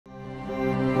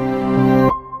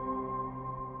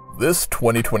This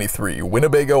 2023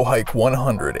 Winnebago Hike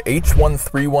 100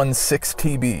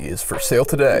 H1316TB is for sale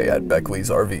today at Beckley's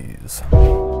RVs.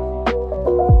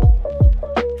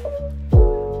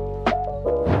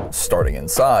 Starting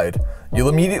inside, you'll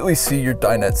immediately see your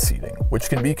dinette seating, which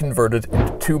can be converted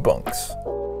into 2 bunks.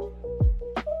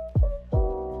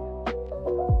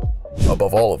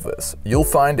 Above all of this, you'll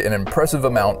find an impressive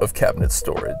amount of cabinet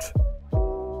storage.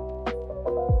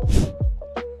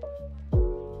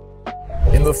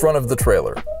 In the front of the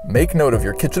trailer, make note of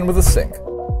your kitchen with a sink,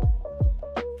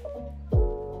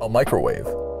 a microwave,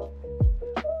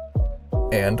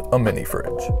 and a mini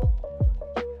fridge.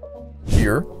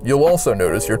 Here, you'll also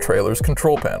notice your trailer's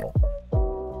control panel.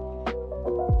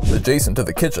 Adjacent to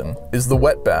the kitchen is the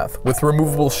wet bath with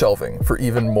removable shelving for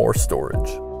even more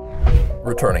storage.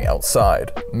 Returning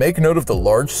outside, make note of the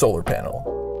large solar panel.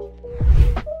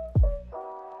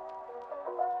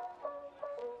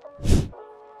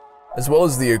 As well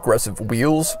as the aggressive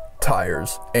wheels,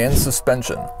 tires, and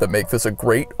suspension that make this a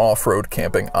great off-road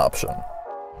camping option.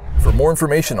 For more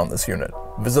information on this unit,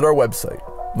 visit our website,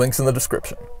 links in the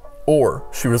description, or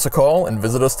shoot us a call and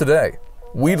visit us today.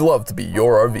 We'd love to be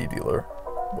your RV dealer.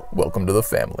 Welcome to the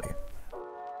family.